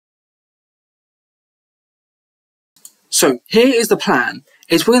So here is the plan.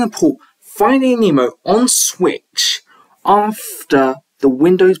 Is we're going to put Finding Nemo on Switch after the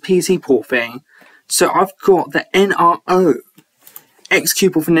Windows PC port thing. So I've got the NRO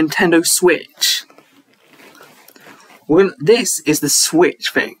executable for Nintendo Switch. This is the Switch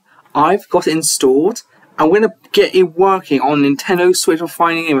thing. I've got it installed. I'm going to get it working on Nintendo Switch for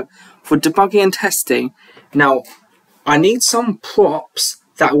Finding Nemo for debugging and testing. Now, I need some props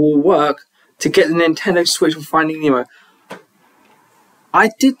that will work to get the Nintendo Switch for Finding Nemo. I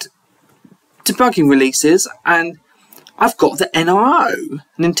did debugging releases and I've got the NRO,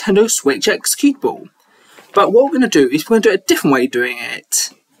 Nintendo Switch executable. But what we're going to do is we're going to do a different way of doing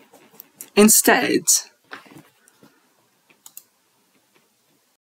it. Instead,